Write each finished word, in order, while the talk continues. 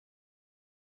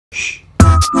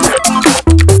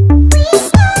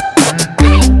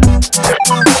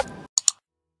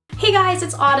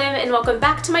it's Autumn and welcome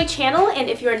back to my channel, and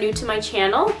if you are new to my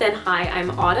channel, then hi,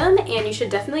 I'm Autumn, and you should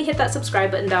definitely hit that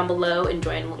subscribe button down below and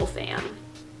join a little fam.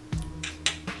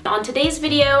 On today's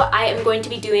video, I am going to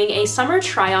be doing a summer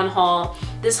try-on haul.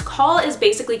 This haul is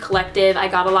basically collective. I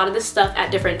got a lot of this stuff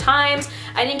at different times.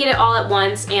 I didn't get it all at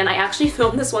once, and I actually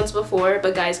filmed this once before,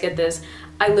 but guys, get this.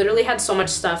 I literally had so much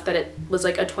stuff that it was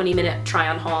like a 20-minute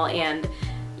try-on haul, and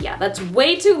yeah, that's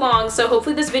way too long, so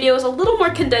hopefully this video is a little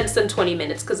more condensed than 20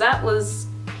 minutes, because that was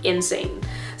insane.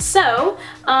 So,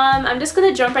 I'm just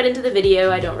gonna jump right into the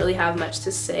video. I don't really have much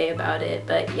to say about it,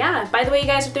 but yeah. By the way, you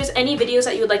guys, if there's any videos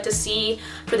that you would like to see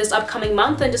for this upcoming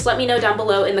month, then just let me know down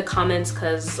below in the comments,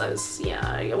 because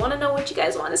I want to know what you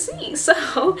guys want to see.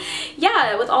 So,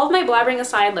 yeah, with all of my blabbering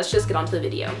aside, let's just get on to the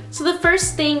video. So the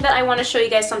first thing that I want to show you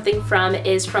guys something from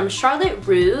is from Charlotte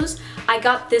Russe. I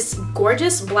got this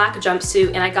gorgeous black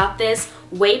jumpsuit, and I got this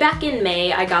way back in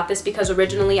May. I got this because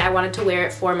originally I wanted to wear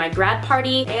it for my grad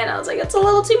party, and I was like, it's a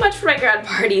little too much for my grad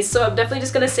party, so I'm definitely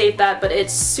just gonna save that, but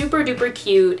it's super duper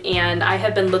cute, and I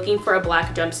have been looking for a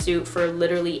black jumpsuit for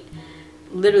literally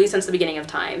since the beginning of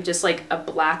time. Just like a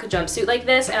black jumpsuit like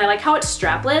this, and I like how it's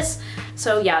strapless.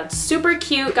 So yeah, it's super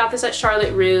cute. Got this at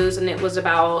Charlotte Russe, and it was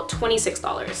about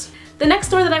 $26. The next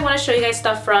store that I want to show you guys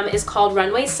stuff from is called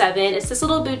Runway 7. It's this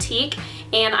little boutique,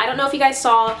 and I don't know if you guys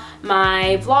saw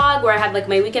my vlog where I had like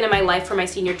my weekend in my life for my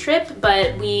senior trip,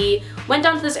 but we went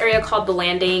down to this area called The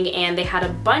Landing, and they had a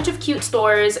bunch of cute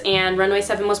stores, and Runway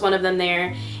 7 was one of them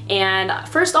there. And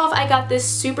first off, I got this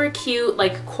super cute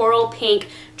like coral pink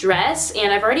dress,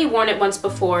 and I've already worn it once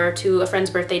before to a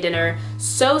friend's birthday dinner.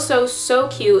 So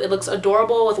cute. It looks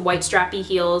adorable with white strappy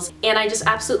heels, and I just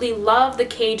absolutely love the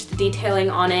caged detailing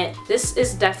on it. This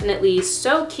is definitely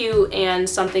so cute and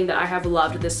something that I have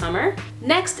loved this summer.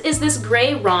 Next is this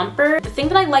gray romper. The thing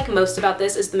that I like most about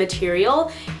this is the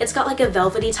material. It's got like a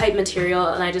velvety type material,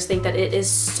 and I just think that it is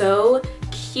so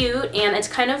cute, and it's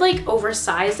kind of like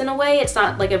oversized in a way. It's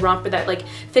not like a romper that like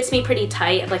fits me pretty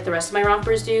tight like the rest of my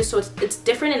rompers do, so it's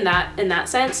different in that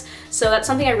sense. So that's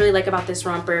something I really like about this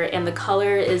romper, and the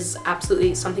color is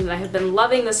absolutely something that I have been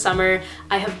loving this summer.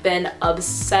 I have been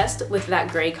obsessed with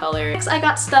that gray color. Next, I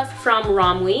got stuff from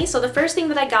Romwe. So the first thing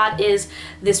that I got is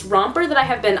this romper that I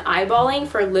have been eyeballing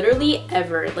for literally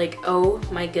ever. Like, oh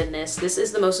my goodness, this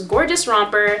is the most gorgeous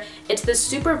romper. It's this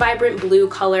super vibrant blue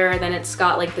color, then it's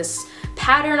got like this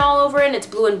pattern all over it, and it's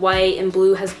blue and white, and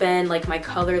blue has been like my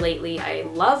color lately. I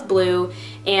love blue,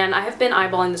 and I have been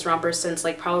eyeballing this romper since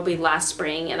like probably last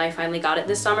spring, and I finally got it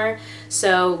this summer.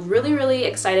 So really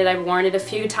excited. I've worn it a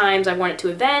few times. I've worn it to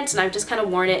events, and I've just kind of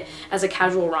worn it as a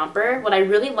casual romper. What I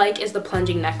really like is the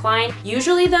plunging neckline.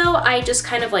 Usually though, I just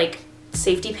kind of like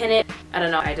safety pin it. I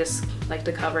don't know, I just like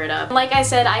to cover it up. Like I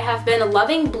said, I have been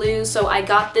loving blue, so I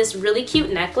got this really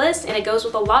cute necklace, and it goes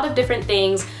with a lot of different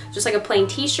things. Just like a plain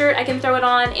t-shirt, I can throw it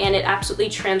on, and it absolutely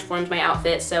transforms my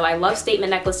outfit. So I love statement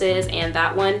necklaces, and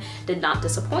that one did not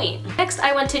disappoint. Next,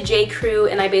 I went to j.crew,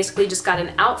 and I basically just got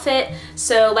an outfit.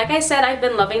 So like I said, I've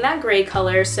been loving that gray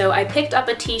color, so I picked up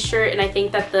a t-shirt, and I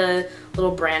think that the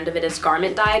little brand of it is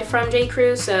garment dyed from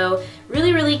j.crew, so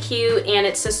really cute, and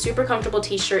it's a super comfortable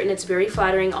t-shirt, and it's very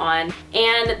flattering on.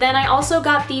 And then I also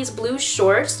got these blue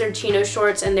shorts. They're chino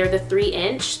shorts, and they're the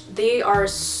 3-inch. They are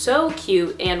so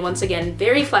cute, and once again,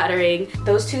 very flattering.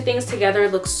 Those two things together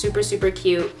look super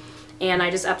cute, and I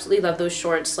just absolutely love those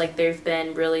shorts. Like, they've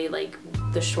been really like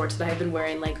the shorts that I've been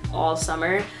wearing like all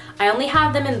summer. I only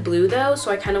have them in blue though,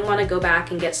 so I kind of want to go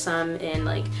back and get some in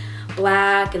like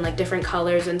black and like different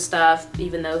colors and stuff,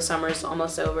 even though summer's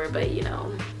almost over, but you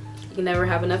know, you can never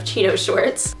have enough chino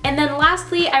shorts. And then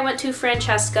lastly, I went to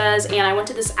FRANCESSCA'S, and I went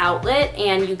to this outlet,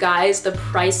 and you guys, the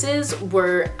prices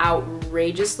were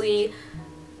outrageously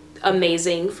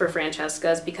amazing for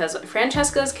FRANCESSCA'S, because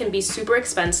FRANCESSCA'S can be super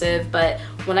expensive, but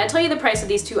when I tell you the price of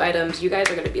these two items, you guys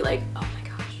are gonna be like, oh my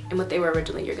gosh. And what they were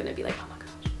originally, you're gonna be like, oh my gosh.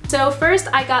 So first,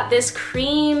 I got this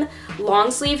cream long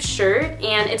sleeve shirt,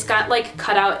 and it's got like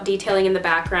cutout detailing in the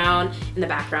background, in the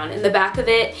back of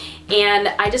it, and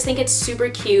I just think it's super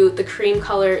cute. The cream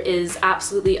color is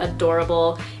absolutely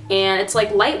adorable, and it's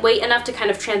like lightweight enough to kind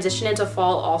of transition into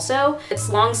fall also. It's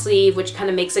long sleeve, which kind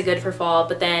of makes it good for fall,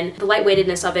 but then the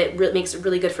lightweightedness of it makes it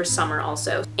really good for summer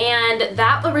also. And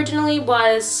that originally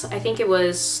was, I think it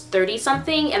was 30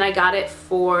 something, and I got it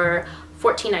for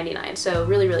 $14.99, so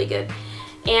really good.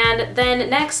 And then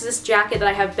next, this jacket that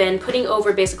I have been putting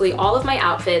over basically all of my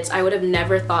outfits. I would have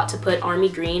never thought to put army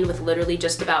green with literally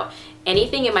just about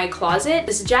anything in my closet.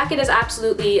 This jacket is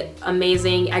absolutely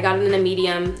amazing. I got it in a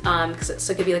medium because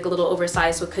it could be like a little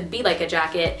oversized, so it could be like a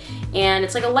jacket. And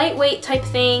it's like a lightweight type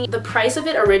thing. The price of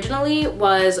it originally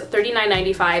was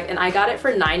 $39.95, and I got it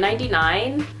for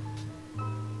 $9.99.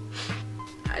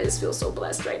 guys feel so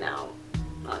blessed right now.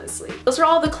 Honestly. Those are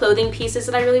all the clothing pieces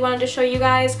that I really wanted to show you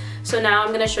guys. So now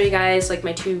I'm gonna show you guys like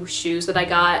my 2 shoes that I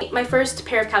got. My first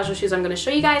pair of casual shoes I'm gonna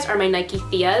show you guys are my Nike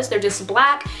Theas. They're just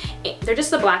black. They're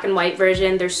just the black and white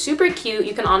version. They're super cute.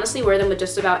 You can honestly wear them with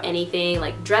just about anything,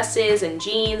 like dresses and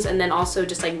jeans, and then also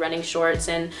just like running shorts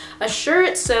and a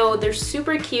shirt. So they're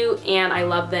super cute and I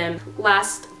love them.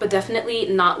 Last but definitely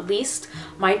not least,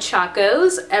 my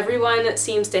CHACOS. Everyone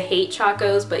seems to hate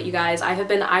CHACOS, but you guys, I have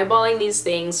been eyeballing these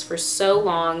things for so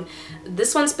long.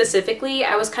 This one specifically,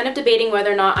 I was kind of debating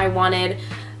whether or not I wanted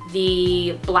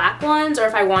the black ones or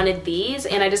if I wanted these,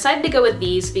 and I decided to go with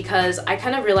these because I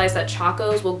kind of realized that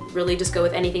CHACOS will really just go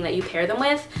with anything that you pair them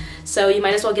with, so you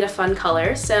might as well get a fun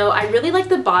color. So I really like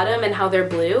the bottom and how they're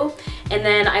blue, and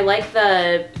then I like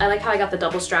how I got the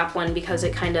double strap one because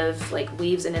it kind of like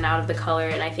weaves in and out of the color,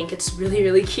 and I think it's really,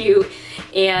 really cute.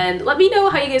 And let me know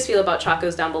how you guys feel about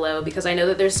CHACOS down below, because I know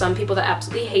that there's some people that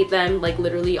absolutely hate them, like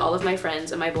literally all of my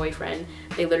friends and my boyfriend.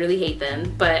 They literally hate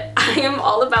them, but I am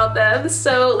all about them.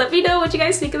 So let me know what you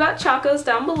guys think about CHACOS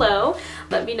down below.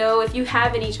 Let me know if you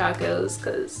have any CHACOS,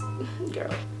 because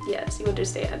girl, yes, you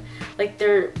understand. Like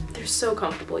they're so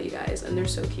comfortable, you guys, and they're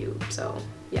so cute. So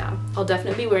yeah, I'll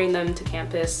definitely be wearing them to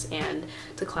campus and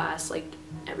to class like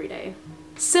every day.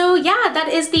 So yeah, that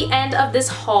is the end of this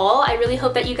haul. I really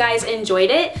hope that you guys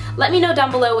enjoyed it. Let me know down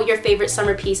below what your favorite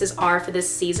summer pieces are for this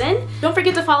season. Don't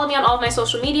forget to follow me on all of my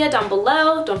social media down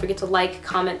below. Don't forget to like,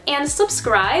 comment, and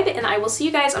subscribe, and I will see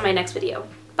you guys on my next video.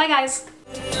 Bye guys!